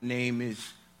Name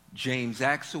is James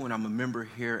Axel, and I'm a member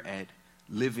here at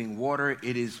Living Water.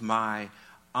 It is my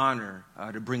honor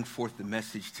to bring forth the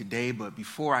message today, but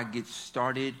before I get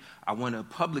started, I want to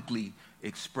publicly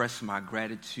express my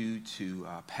gratitude to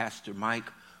Pastor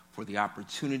Mike for the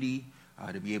opportunity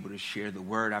to be able to share the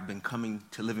word. I've been coming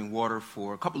to Living Water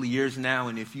for a couple of years now,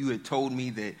 and if you had told me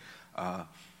that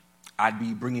I'd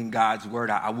be bringing God's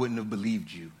word, I wouldn't have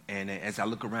believed you. And as I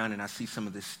look around and I see some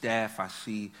of the staff, I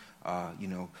see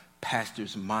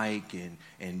Pastors Mike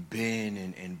and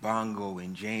Ben and Bongo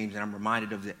and James, and I'm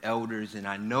reminded of the elders, and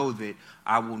I know that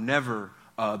I will never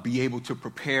be able to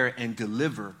prepare and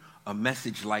deliver a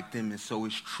message like them, and so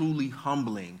it's truly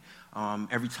humbling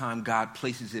every time God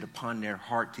places it upon their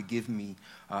heart to give me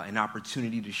an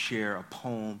opportunity to share a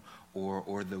poem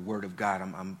or the word of God.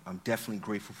 I'm definitely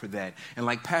grateful for that. And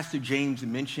like Pastor James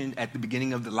mentioned at the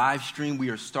beginning of the live stream, we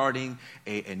are starting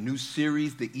a new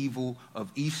series, The Evil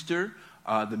of Easter.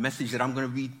 The message that I'm going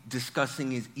to be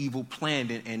discussing is Evil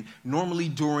Planned. And normally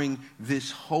during this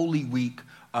Holy Week,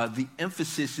 the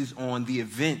emphasis is on the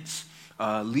events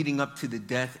leading up to the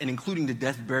death, and including the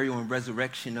death, burial, and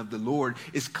resurrection of the Lord,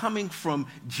 is coming from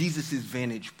Jesus'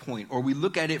 vantage point, or we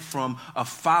look at it from a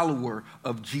follower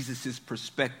of Jesus'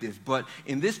 perspective. But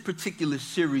in this particular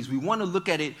series, we want to look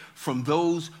at it from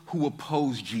those who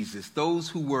oppose Jesus, those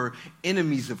who were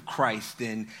enemies of Christ.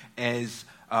 And as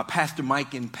Pastor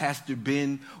Mike and Pastor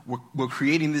Ben were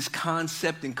creating this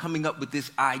concept and coming up with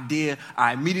this idea,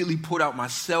 I immediately pulled out my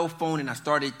cell phone and I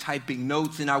started typing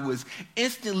notes, and I was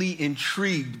instantly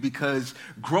intrigued because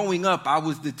growing up, I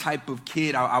was the type of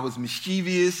kid, I was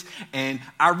mischievous, and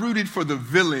I rooted for the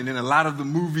villain in a lot of the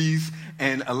movies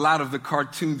and a lot of the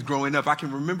cartoons growing up. I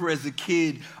can remember as a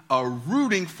kid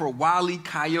rooting for Wile E.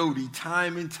 Coyote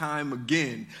time and time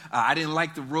again. I didn't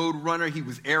like the Road Runner. He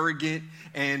was arrogant,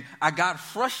 and I got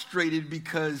frustrated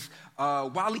because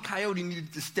Wile E. Coyote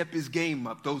needed to step his game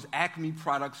up. Those Acme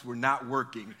products were not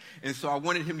working, and so I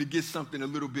wanted him to get something a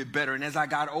little bit better. And as I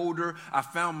got older, I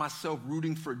found myself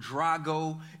rooting for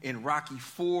Drago in Rocky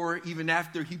IV. Even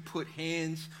after he put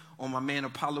hands on my man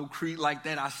Apollo Creed like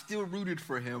that, I still rooted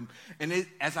for him. And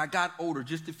as I got older,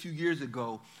 just a few years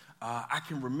ago, I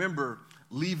can remember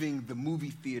leaving the movie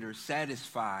theater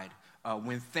satisfied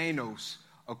when Thanos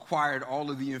acquired all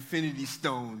of the Infinity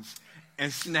Stones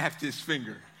and snapped his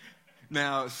finger.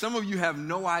 Now, some of you have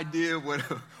no idea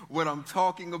what I'm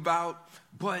talking about,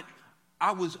 but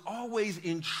I was always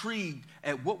intrigued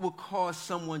at what would cause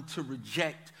someone to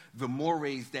reject the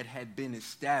mores that had been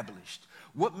established.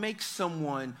 What makes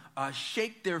someone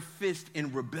shake their fist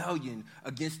in rebellion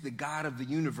against the God of the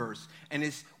universe? And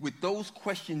it's with those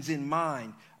questions in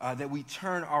mind that we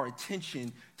turn our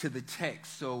attention to the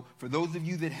text. So for those of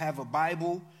you that have a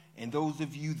Bible and those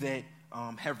of you that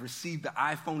have received the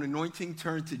iPhone anointing,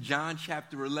 turn to John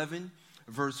chapter 11,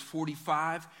 verse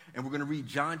 45. And we're going to read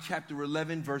John chapter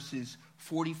 11, verses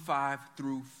 45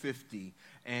 through 50.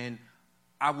 And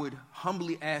I would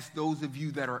humbly ask those of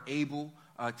you that are able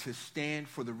to stand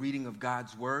for the reading of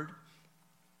God's word.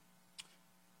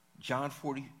 John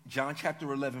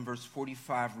chapter 11, verse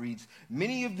 45 reads,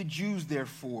 "Many of the Jews,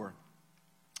 therefore,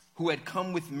 who had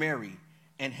come with Mary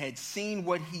and had seen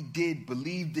what he did,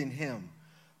 believed in him.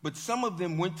 But some of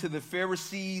them went to the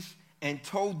Pharisees and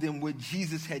told them what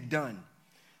Jesus had done.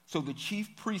 So the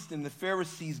chief priests and the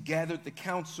Pharisees gathered the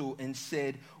council and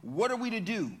said, 'What are we to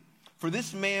do? For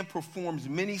this man performs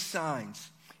many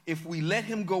signs. If we let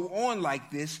him go on like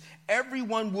this,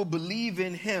 everyone will believe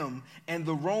in him, and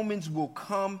the Romans will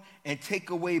come and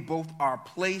take away both our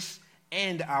place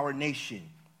and our nation.'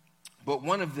 But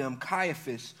one of them,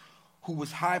 Caiaphas, who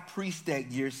was high priest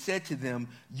that year, said to them,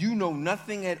 'You know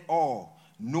nothing at all,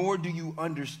 nor do you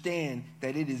understand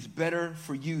that it is better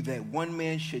for you that one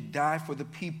man should die for the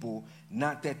people,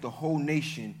 not that the whole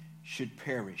nation should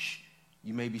perish.'"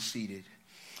 You may be seated.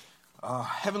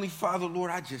 Heavenly Father,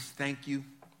 Lord, I just thank you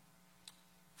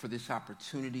for this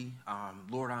opportunity.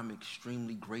 Lord, I'm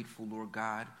extremely grateful, Lord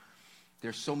God.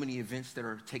 There's so many events that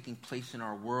are taking place in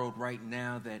our world right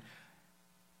now that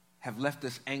have left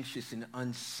us anxious and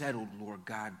unsettled, Lord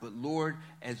God. But Lord,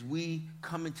 as we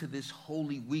come into this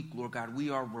holy week, Lord God, we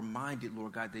are reminded,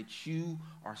 Lord God, that you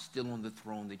are still on the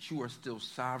throne, that you are still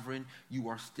sovereign, you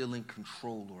are still in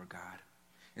control, Lord God.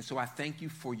 And so I thank you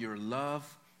for your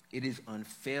love. It is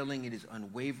unfailing, it is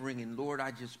unwavering. And Lord,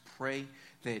 I just pray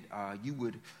that you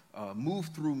would move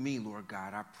through me, Lord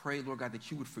God. I pray, Lord God,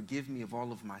 that you would forgive me of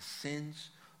all of my sins,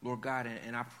 Lord God.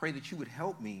 And I pray that you would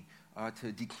help me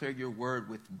to declare your word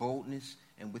with boldness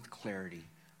and with clarity.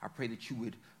 I pray that you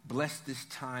would bless this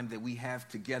time that we have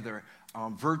together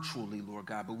virtually, Lord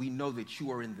God. But we know that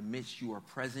you are in the midst, you are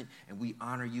present, and we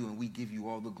honor you and we give you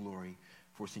all the glory.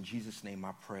 For it's in Jesus' name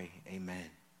I pray, amen.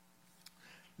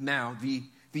 Now, the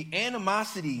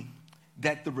animosity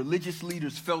that the religious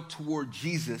leaders felt toward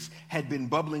Jesus had been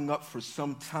bubbling up for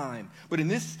some time. But in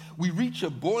this, we reach a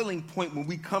boiling point when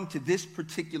we come to this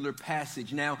particular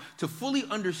passage. Now, to fully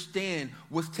understand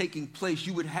what's taking place,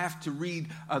 you would have to read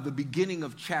the beginning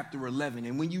of chapter 11.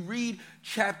 And when you read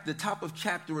the top of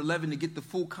chapter 11 to get the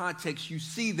full context, you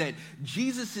see that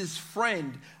Jesus'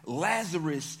 friend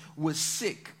Lazarus was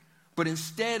sick. But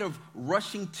instead of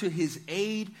rushing to his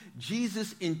aid,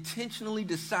 Jesus intentionally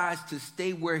decides to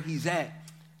stay where he's at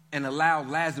and allow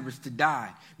Lazarus to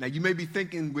die. Now, you may be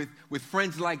thinking with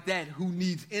friends like that, who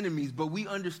needs enemies? But we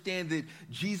understand that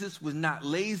Jesus was not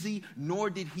lazy, nor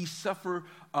did he suffer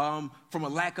from a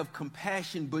lack of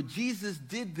compassion. But Jesus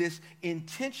did this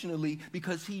intentionally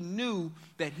because he knew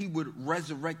that he would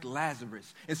resurrect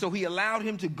Lazarus. And so he allowed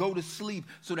him to go to sleep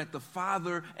so that the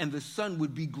Father and the Son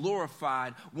would be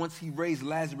glorified once he raised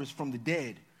Lazarus from the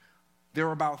dead. There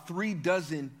are about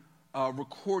 36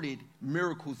 recorded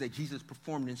miracles that Jesus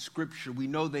performed in Scripture. We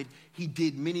know that he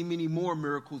did many, many more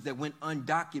miracles that went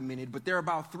undocumented, but there are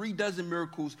about 36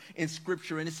 miracles in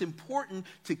Scripture, and it's important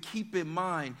to keep in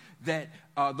mind that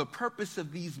the purpose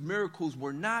of these miracles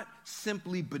were not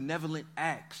simply benevolent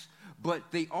acts, but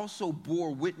they also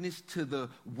bore witness to the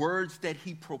words that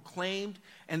he proclaimed,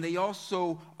 and they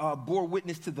also bore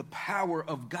witness to the power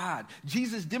of God.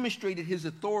 Jesus demonstrated his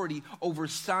authority over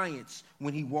science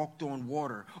when he walked on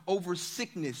water, over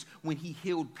sickness when he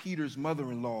healed Peter's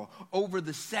mother-in-law, over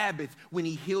the Sabbath when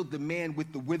he healed the man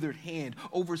with the withered hand,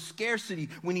 over scarcity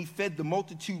when he fed the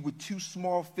multitude with 2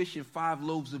 small fish and 5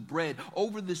 loaves of bread,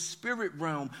 over the spirit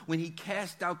realm when he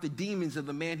cast out the demons of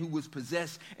the man who was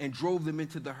possessed and drove them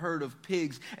into the herd of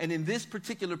pigs. And in this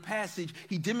particular passage,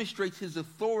 he demonstrates his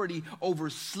authority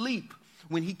over sleep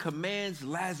when he commands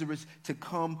Lazarus to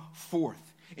come forth.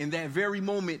 In that very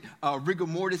moment, rigor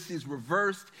mortis is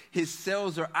reversed, his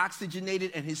cells are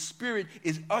oxygenated, and his spirit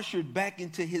is ushered back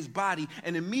into his body.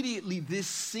 And immediately this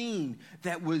scene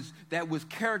that was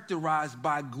characterized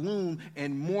by gloom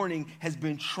and mourning has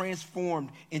been transformed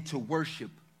into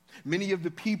worship. Many of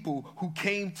the people who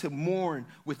came to mourn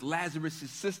with Lazarus'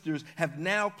 sisters have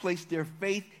now placed their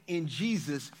faith in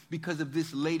Jesus because of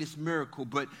this latest miracle,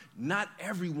 but not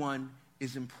everyone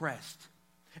is impressed.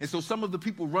 And so some of the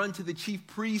people run to the chief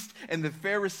priests and the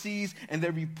Pharisees, and they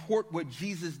report what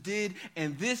Jesus did,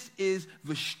 and this is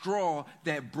the straw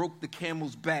that broke the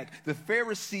camel's back. The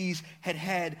Pharisees had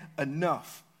had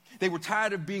enough. They were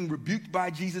tired of being rebuked by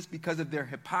Jesus because of their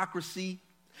hypocrisy.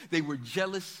 They were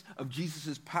jealous of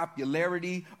Jesus'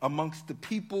 popularity amongst the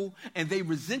people, and they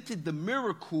resented the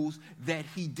miracles that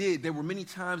he did. There were many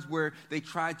times where they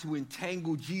tried to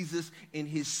entangle Jesus in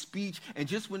his speech, and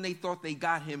just when they thought they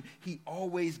got him, he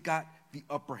always got the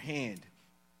upper hand.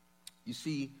 You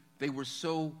see, they were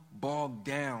so bogged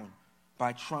down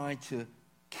by trying to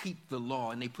keep the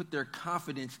law, and they put their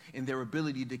confidence in their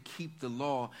ability to keep the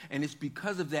law. And it's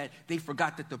because of that they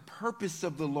forgot that the purpose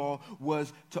of the law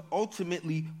was to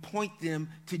ultimately point them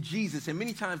to Jesus. And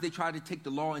many times they tried to take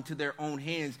the law into their own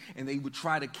hands, and they would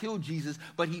try to kill Jesus,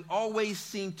 but he always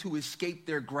seemed to escape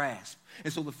their grasp.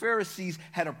 And so the Pharisees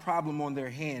had a problem on their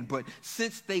hand, but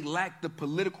since they lacked the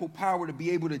political power to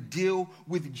be able to deal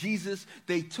with Jesus,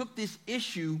 they took this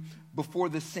issue before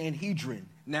the Sanhedrin.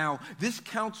 Now, this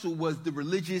council was the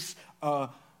religious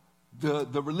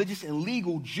and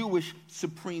legal Jewish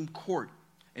Supreme Court,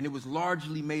 and it was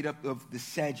largely made up of the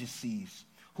Sadducees,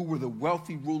 who were the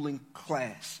wealthy ruling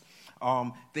class.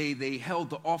 They held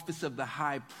the office of the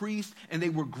high priest, and they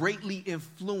were greatly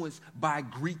influenced by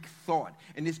Greek thought.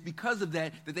 And it's because of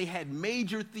that they had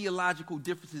major theological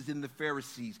differences in the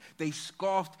Pharisees. They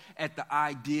scoffed at the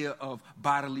idea of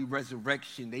bodily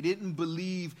resurrection. They didn't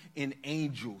believe in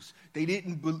angels.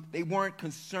 They weren't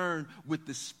concerned with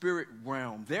the spirit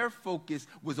realm. Their focus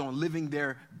was on living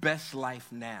their best life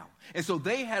now. And so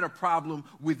they had a problem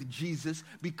with Jesus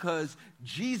because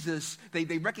Jesus,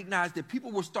 they recognized that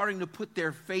people were starting to put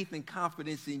their faith and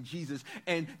confidence in Jesus,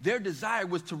 and their desire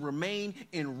was to remain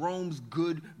in Rome's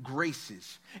good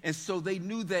graces. And so they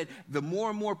knew that the more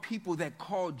and more people that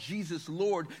called Jesus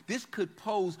Lord, this could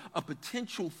pose a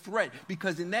potential threat,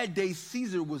 because in that day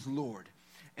Caesar was Lord,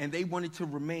 and they wanted to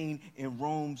remain in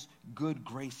Rome's good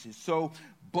graces. So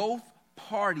both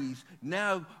parties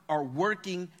now are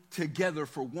working together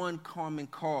for one common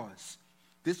cause.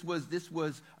 This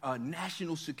was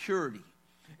national security.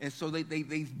 And so they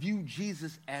view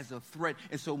Jesus as a threat.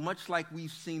 And so much like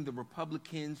we've seen the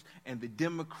Republicans and the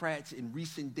Democrats in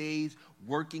recent days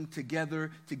working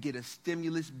together to get a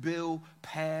stimulus bill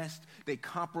passed, they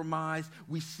compromised.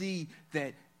 We see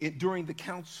that during the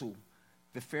council,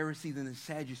 the Pharisees and the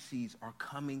Sadducees are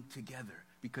coming together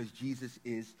because Jesus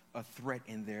is a threat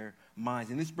in their minds.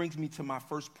 And this brings me to my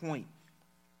first point.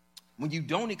 When you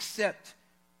don't accept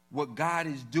what God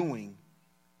is doing,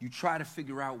 you try to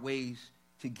figure out ways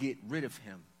to get rid of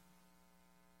him.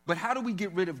 But how do we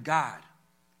get rid of God?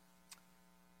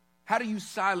 How do you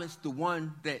silence the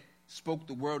one that spoke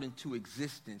the world into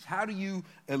existence? How do you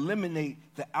eliminate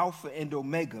the Alpha and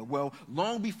Omega? Well,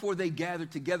 long before they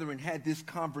gathered together and had this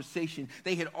conversation,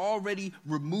 they had already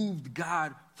removed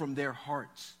God from their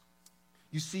hearts.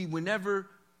 You see, whenever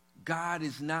God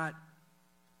is not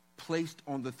placed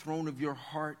on the throne of your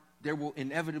heart, there will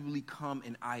inevitably come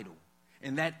an idol.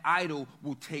 And that idol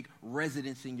will take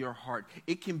residence in your heart.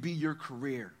 It can be your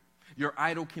career. Your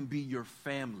idol can be your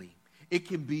family. It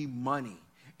can be money.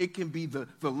 It can be the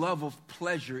love of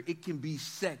pleasure. It can be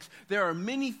sex. There are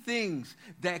many things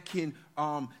that can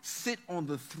sit on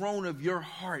the throne of your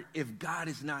heart if God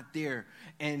is not there.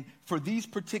 And for these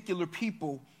particular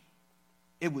people,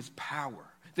 it was power.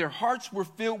 Their hearts were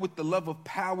filled with the love of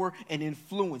power and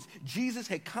influence. Jesus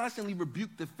had constantly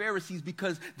rebuked the Pharisees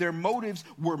because their motives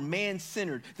were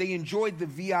man-centered. They enjoyed the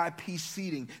VIP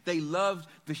seating. They loved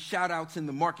the shout-outs in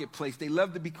the marketplace. They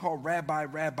loved to be called Rabbi,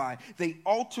 Rabbi. They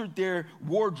altered their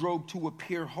wardrobe to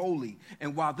appear holy.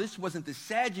 And while this wasn't the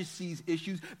Sadducees'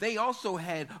 issues, they also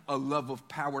had a love of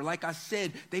power. Like I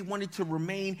said, they wanted to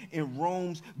remain in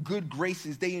Rome's good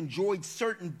graces. They enjoyed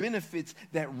certain benefits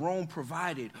that Rome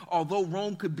provided. Although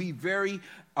Rome could be very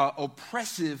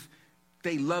oppressive,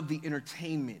 they loved the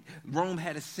entertainment. Rome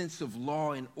had a sense of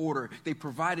law and order. They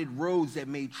provided roads that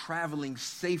made traveling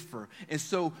safer. And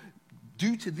so,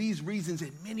 due to these reasons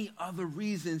and many other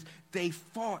reasons, they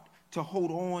fought to hold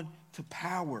on to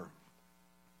power.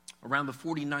 Around the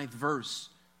 49th verse,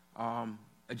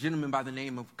 a gentleman by the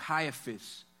name of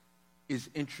Caiaphas is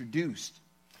introduced.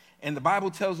 And the Bible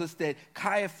tells us that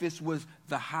Caiaphas was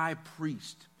the high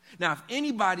priest. Now, if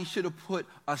anybody should have put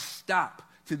a stop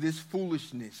to this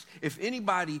foolishness, if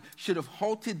anybody should have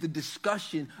halted the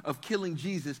discussion of killing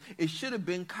Jesus, it should have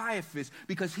been Caiaphas,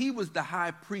 because he was the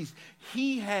high priest.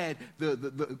 He had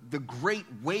the great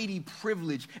weighty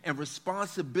privilege and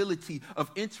responsibility of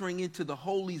entering into the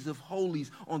holies of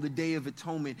holies on the Day of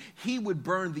Atonement. He would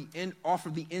offer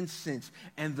the incense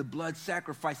and the blood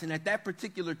sacrifice. And at that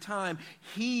particular time,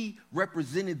 he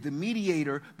represented the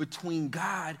mediator between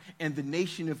God and the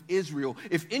nation of Israel.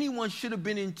 If anyone should have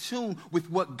been in tune with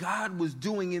what God was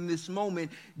doing in this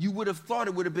moment, you would have thought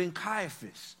it would have been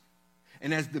Caiaphas.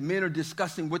 And as the men are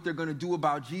discussing what they're going to do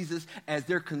about Jesus, as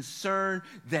they're concerned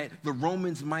that the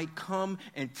Romans might come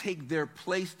and take their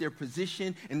place, their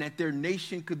position, and that their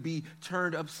nation could be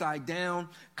turned upside down,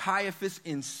 Caiaphas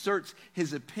inserts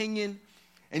his opinion,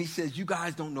 and he says, you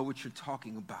guys don't know what you're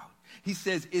talking about. He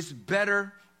says, it's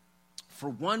better for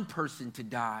one person to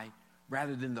die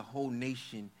rather than the whole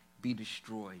nation be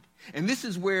destroyed. And this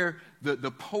is where the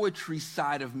poetry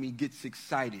side of me gets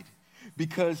excited,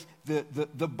 because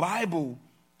the Bible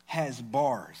has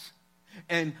bars.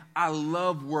 And I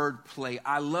love wordplay.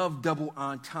 I love double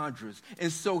entendres. And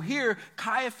so here,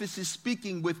 Caiaphas is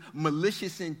speaking with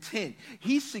malicious intent.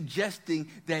 He's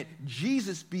suggesting that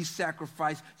Jesus be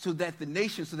sacrificed so that the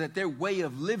nation, so that their way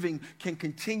of living can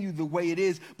continue the way it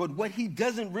is. But what he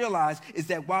doesn't realize is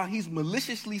that while he's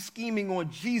maliciously scheming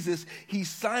on Jesus, he's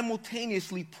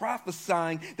simultaneously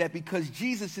prophesying that because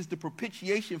Jesus is the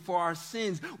propitiation for our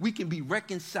sins, we can be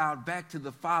reconciled back to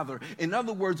the Father. In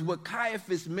other words, what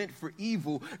Caiaphas meant for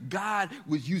evil, God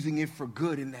was using it for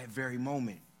good in that very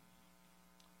moment.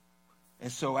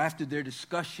 And so after their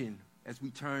discussion, as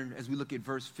we look at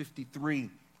verse 53,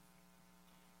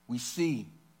 we see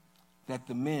that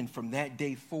the men from that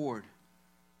day forward,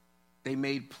 they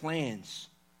made plans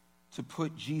to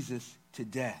put Jesus to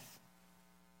death.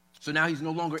 So now he's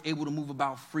no longer able to move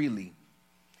about freely.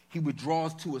 He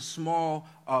withdraws to a small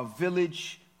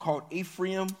village called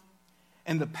Ephraim.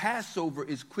 And the Passover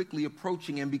is quickly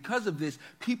approaching. And because of this,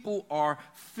 people are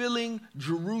filling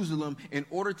Jerusalem in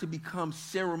order to become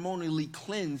ceremonially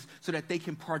cleansed so that they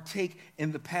can partake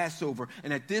in the Passover.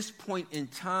 And at this point in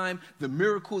time, the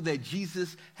miracle that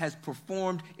Jesus has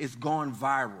performed is gone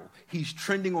viral. He's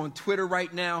trending on Twitter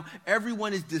right now.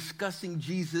 Everyone is discussing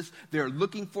Jesus. They're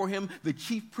looking for him. The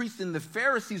chief priests and the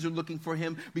Pharisees are looking for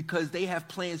him because they have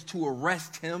plans to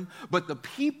arrest him. But the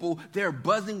people, they're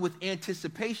buzzing with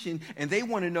anticipation, and they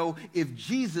want to know if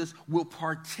Jesus will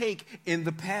partake in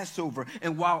the Passover.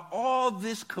 And while all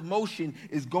this commotion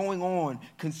is going on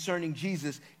concerning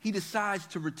Jesus, he decides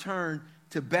to return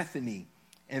to Bethany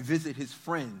and visit his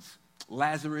friends,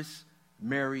 Lazarus,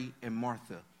 Mary, and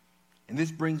Martha. And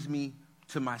this brings me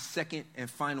to my second and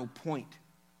final point.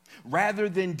 Rather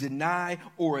than deny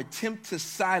or attempt to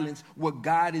silence what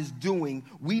God is doing,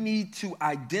 we need to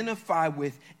identify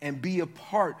with and be a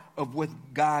part of what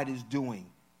God is doing.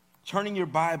 Turning your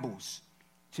Bibles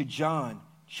to John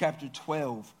chapter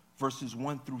 12, verses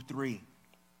 1 through 3.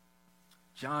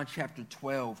 John chapter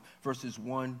 12, verses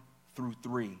 1 through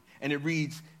 3. And it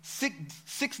reads,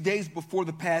 six days before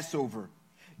the Passover,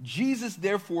 Jesus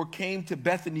therefore came to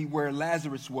Bethany where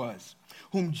Lazarus was,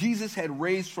 whom Jesus had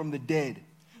raised from the dead.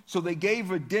 So they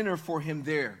gave a dinner for him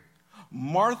there.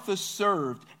 Martha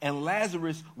served, and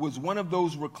Lazarus was one of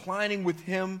those reclining with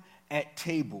him at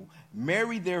table.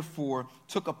 Mary, therefore,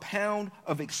 took a pound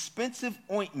of expensive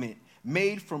ointment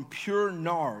made from pure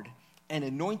nard and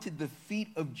anointed the feet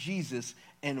of Jesus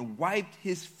and wiped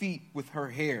his feet with her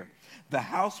hair. The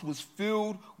house was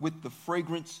filled with the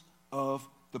fragrance of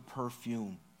the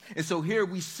perfume. And so here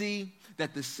we see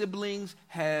that the siblings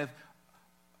have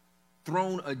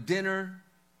thrown a dinner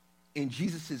in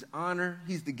Jesus' honor.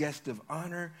 He's the guest of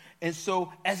honor. And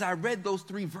so as I read those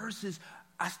 3 verses,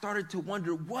 I started to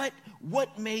wonder what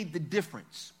made the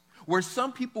difference? Where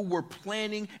some people were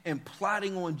planning and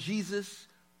plotting on Jesus,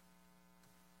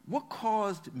 what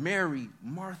caused Mary,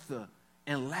 Martha,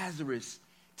 and Lazarus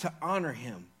to honor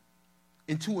him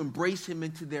and to embrace him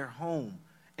into their home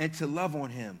and to love on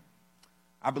him?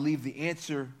 I believe the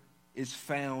answer is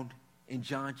found in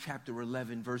John chapter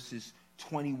 11, verses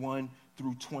 21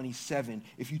 through 27.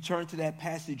 If you turn to that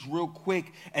passage real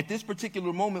quick, at this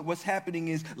particular moment, what's happening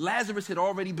is Lazarus had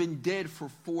already been dead for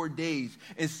 4 days.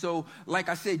 And so, like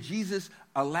I said, Jesus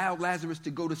allowed Lazarus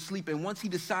to go to sleep. And once he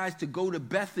decides to go to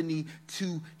Bethany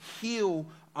to heal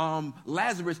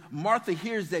Lazarus, Martha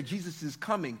hears that Jesus is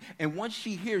coming. And once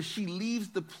she hears, she leaves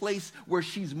the place where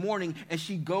she's mourning and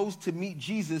she goes to meet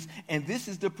Jesus. And this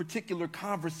is the particular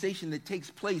conversation that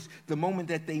takes place the moment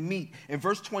that they meet. In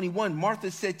verse 21, Martha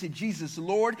said to Jesus,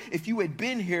 "Lord, if you had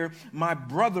been here, my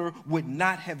brother would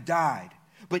not have died.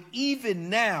 But even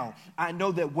now, I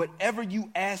know that whatever you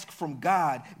ask from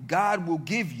God, God will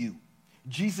give you."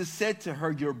 Jesus said to her,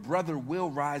 "Your brother will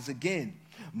rise again."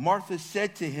 Martha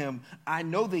said to him, "I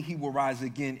know that he will rise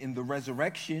again in the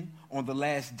resurrection on the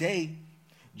last day."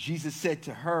 Jesus said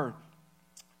to her,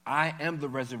 "I am the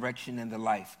resurrection and the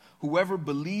life. Whoever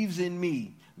believes in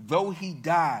me, though he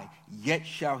die, yet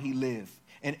shall he live.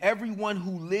 And everyone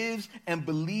who lives and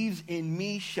believes in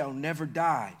me shall never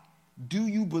die. Do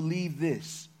you believe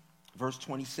this?" Verse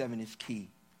 27 is key.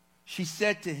 She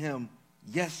said to him,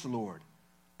 "Yes, Lord.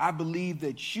 I believe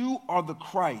that you are the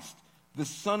Christ, the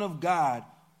Son of God,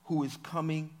 who is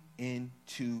coming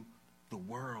into the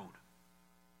world."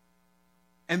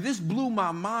 And this blew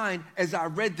my mind as I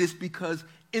read this, because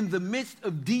in the midst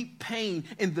of deep pain,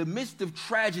 in the midst of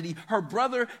tragedy, her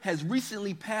brother has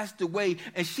recently passed away,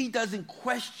 and she doesn't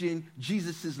question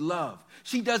Jesus' love.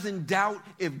 She doesn't doubt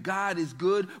if God is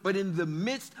good, but in the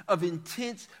midst of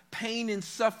intense pain and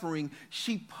suffering,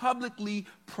 she publicly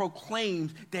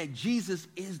proclaims that Jesus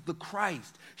is the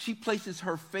Christ. She places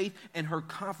her faith and her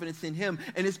confidence in him.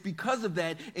 And it's because of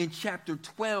that in chapter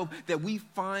 12 that we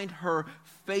find her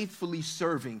faithfully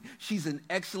serving. She's an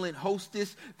excellent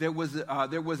hostess. There was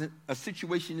a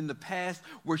situation in the past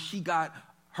where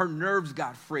her nerves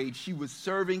got frayed. She was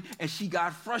serving and she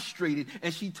got frustrated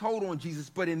and she told on Jesus.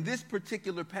 But in this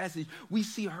particular passage, we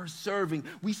see her serving.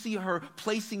 We see her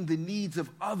placing the needs of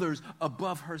others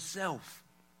above herself.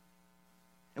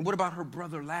 And what about her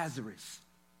brother Lazarus?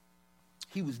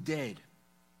 He was dead.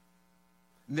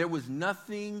 There was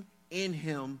nothing in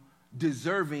him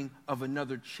deserving of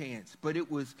another chance, but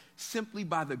it was simply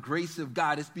by the grace of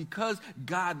God. It's because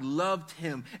God loved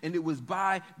him, and it was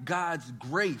by God's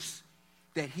grace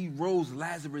that he rose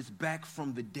Lazarus back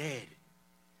from the dead.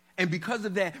 And because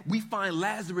of that, we find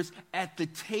Lazarus at the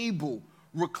table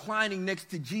reclining next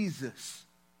to Jesus.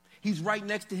 He's right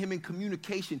next to him in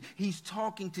communication. He's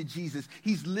talking to Jesus.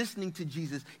 He's listening to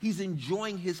Jesus. He's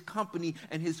enjoying his company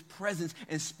and his presence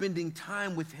and spending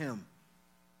time with him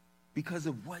because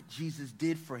of what Jesus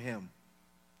did for him.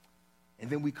 And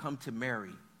then we come to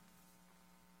Mary,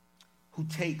 who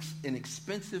takes an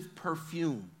expensive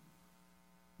perfume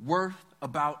worth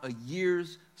about a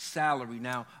year's salary.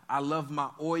 Now, I love my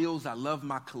oils, I love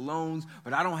my colognes,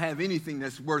 but I don't have anything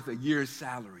that's worth a year's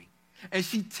salary. And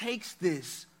she takes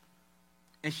this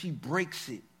and she breaks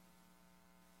it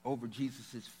over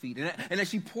Jesus' feet. And as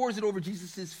she pours it over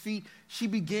Jesus' feet, she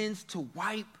begins to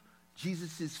wipe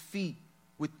Jesus' feet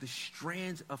with the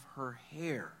strands of her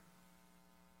hair.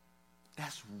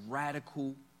 That's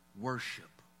radical worship.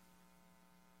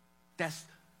 That's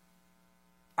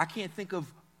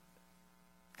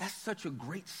such a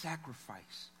great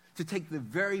sacrifice to take the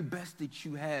very best that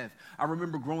you have. I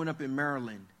remember growing up in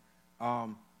Maryland,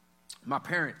 my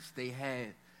parents,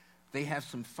 they have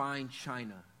some fine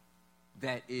china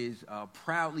that is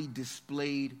proudly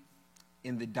displayed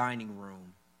in the dining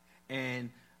room.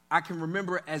 And I can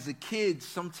remember as a kid,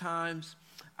 sometimes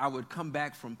I would come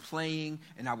back from playing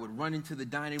and I would run into the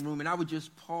dining room and I would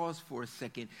just pause for a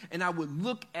second and I would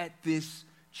look at this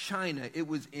china. It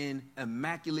was in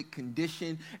immaculate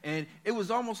condition and it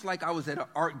was almost like I was at an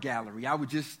art gallery. I would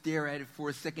just stare at it for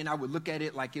a second. I would look at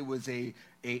it like it was a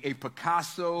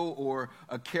Picasso or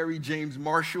a Kerry James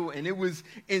Marshall, and it was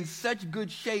in such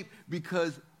good shape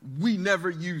because we never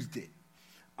used it.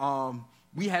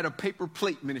 We had a paper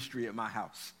plate ministry at my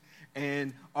house.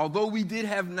 And although we did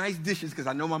have nice dishes, because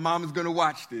I know my mom is going to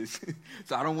watch this,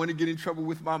 so I don't want to get in trouble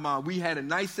with my mom. We had a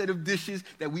nice set of dishes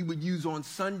that we would use on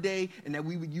Sunday and that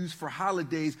we would use for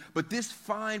holidays. But this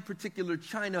fine particular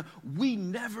china, we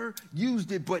never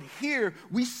used it. But here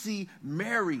we see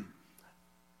Mary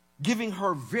giving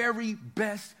her very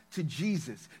best to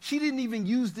Jesus. She didn't even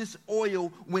use this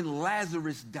oil when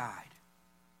Lazarus died,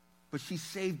 but she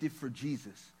saved it for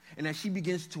Jesus. And as she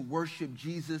begins to worship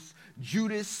Jesus,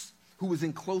 Judas, who was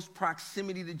in close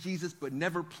proximity to Jesus but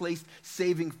never placed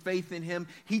saving faith in him,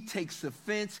 he takes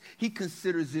offense. He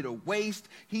considers it a waste.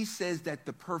 He says that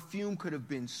the perfume could have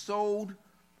been sold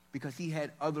because he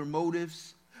had other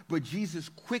motives. But Jesus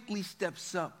quickly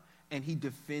steps up and he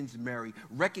defends Mary,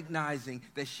 recognizing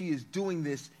that she is doing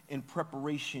this in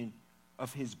preparation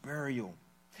of his burial.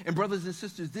 And brothers and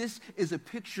sisters, this is a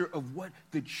picture of what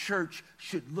the church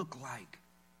should look like.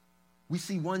 We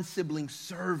see one sibling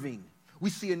serving. We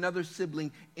see another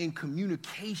sibling in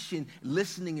communication,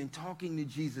 listening and talking to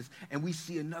Jesus. And we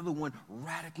see another one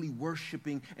radically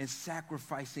worshiping and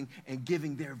sacrificing and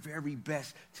giving their very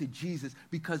best to Jesus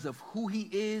because of who he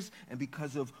is and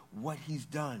because of what he's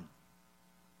done.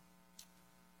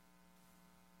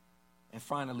 And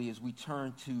finally, as we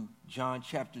turn to John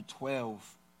chapter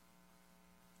 12,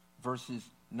 verses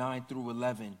 9 through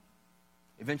 11,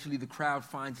 eventually the crowd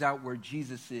finds out where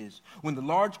Jesus is. When the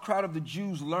large crowd of the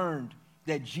Jews learned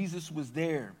that Jesus was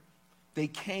there, they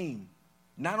came,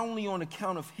 not only on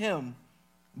account of him,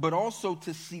 but also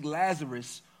to see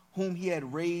Lazarus, whom he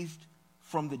had raised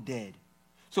from the dead.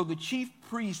 So the chief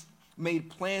priest made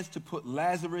plans to put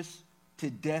Lazarus to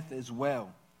death as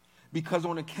well, because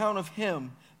on account of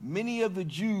him, many of the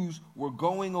Jews were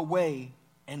going away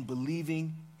and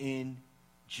believing in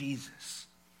Jesus.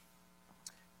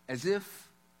 As if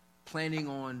planning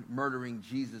on murdering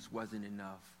Jesus wasn't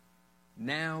enough,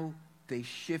 now they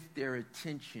shift their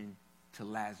attention to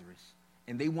Lazarus,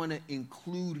 and they want to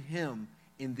include him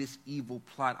in this evil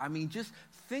plot. I mean, just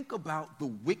think about the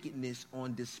wickedness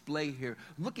on display here.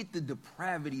 Look at the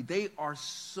depravity. They are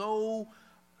so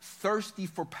thirsty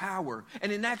for power.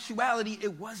 And in actuality,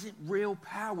 it wasn't real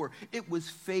power. It was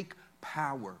fake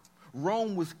power.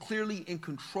 Rome was clearly in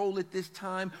control at this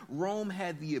time. Rome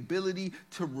had the ability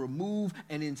to remove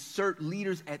and insert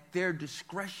leaders at their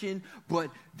discretion, but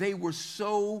they were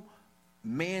so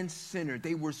man-centered.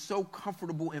 They were so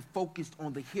comfortable and focused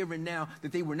on the here and now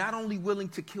that they were not only willing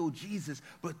to kill Jesus,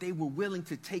 but they were willing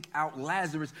to take out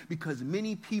Lazarus because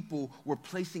many people were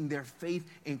placing their faith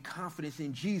and confidence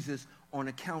in Jesus on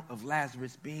account of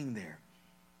Lazarus being there.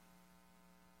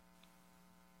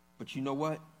 But you know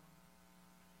what?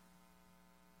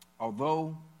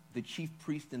 Although the chief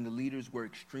priests and the leaders were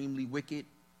extremely wicked,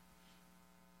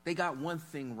 they got one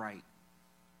thing right.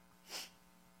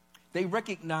 They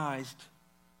recognized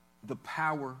the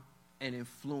power and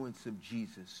influence of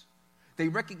Jesus. They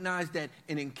recognized that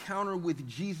an encounter with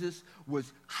Jesus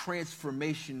was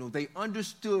transformational. They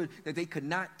understood that they could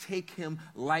not take him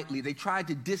lightly. They tried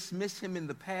to dismiss him in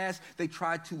the past. They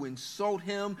tried to insult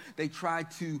him. They tried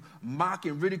to mock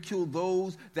and ridicule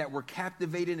those that were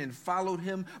captivated and followed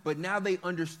him. But now they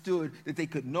understood that they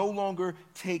could no longer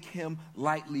take him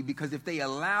lightly, because if they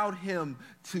allowed him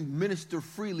to minister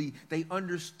freely, they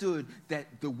understood that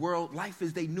the world, life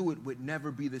as they knew it, would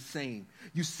never be the same.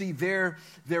 You see, their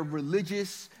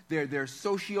religious, their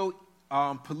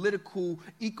socio-political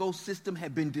ecosystem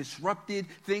had been disrupted.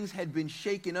 Things had been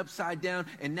shaken upside down,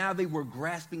 and now they were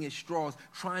grasping at straws,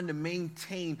 trying to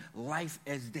maintain life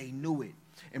as they knew it.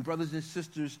 And brothers and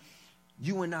sisters,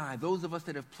 you and I, those of us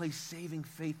that have placed saving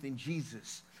faith in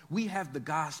Jesus, we have the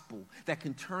gospel that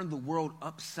can turn the world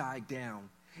upside down.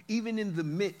 even in the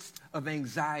midst of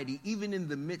anxiety, even in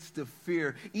the midst of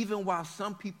fear, even while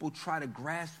some people try to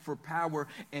grasp for power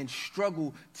and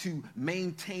struggle to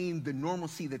maintain the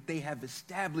normalcy that they have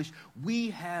established, we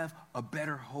have a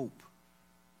better hope.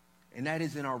 And that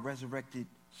is in our resurrected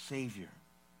Savior.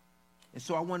 And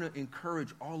so I want to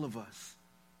encourage all of us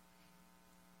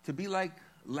to be like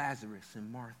Lazarus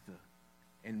and Martha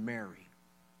and Mary.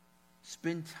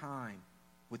 Spend time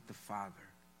with the Father.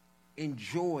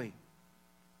 Enjoy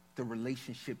the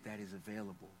relationship that is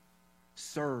available.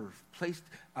 Serve.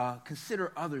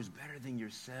 Consider others better than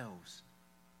yourselves.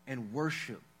 And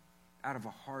worship out of a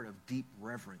heart of deep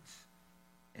reverence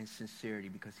and sincerity,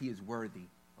 because he is worthy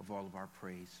of all of our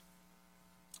praise.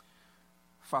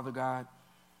 Father God,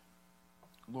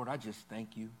 Lord, I just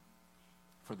thank you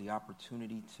for the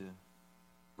opportunity to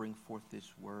bring forth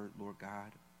this word, Lord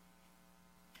God.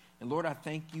 And Lord, I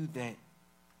thank you that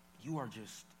you are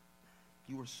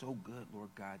so good, Lord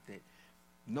God, that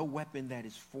no weapon that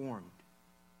is formed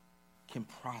can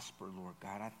prosper, Lord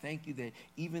God. I thank you that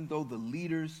even though the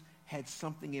leaders had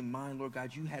something in mind, Lord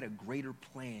God, you had a greater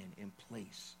plan in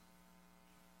place.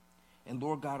 And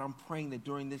Lord God, I'm praying that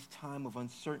during this time of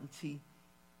uncertainty,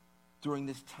 during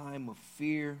this time of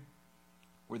fear,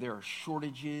 where there are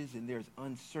shortages and there's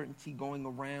uncertainty going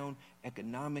around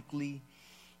economically,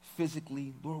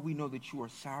 physically, Lord, we know that you are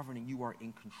sovereign and you are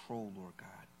in control, Lord God.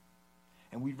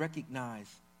 And we recognize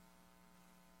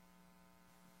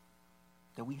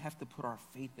that we have to put our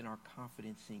faith and our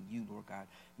confidence in you, Lord God.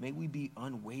 May we be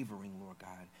unwavering, Lord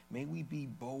God. May we be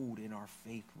bold in our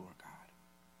faith, Lord God.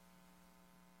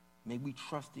 May we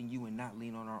trust in you and not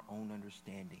lean on our own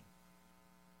understanding.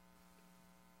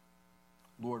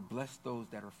 Lord, bless those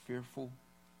that are fearful.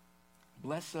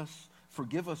 Bless us.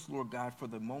 Forgive us, Lord God, for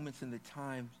the moments and the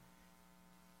times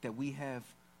that we have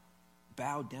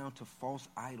bowed down to false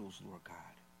idols, Lord God.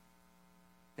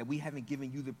 That we haven't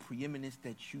given you the preeminence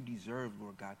that you deserve,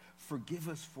 Lord God. Forgive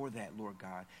us for that, Lord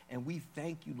God. And we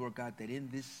thank you, Lord God, that in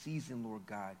this season, Lord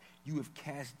God, you have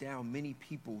cast down many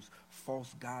people's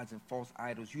false gods and false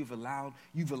idols. You've allowed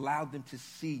them to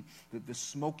see the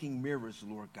smoking mirrors,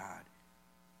 Lord God.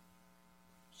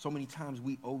 So many times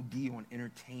we OD on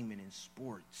entertainment and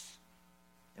sports.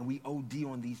 And we OD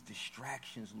on these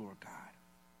distractions, Lord God.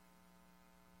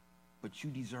 But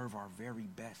you deserve our very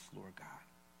best, Lord God.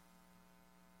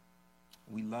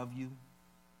 We love you.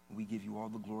 And we give you all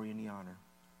the glory and the honor.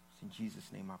 It's in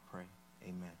Jesus' name I pray.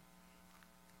 Amen.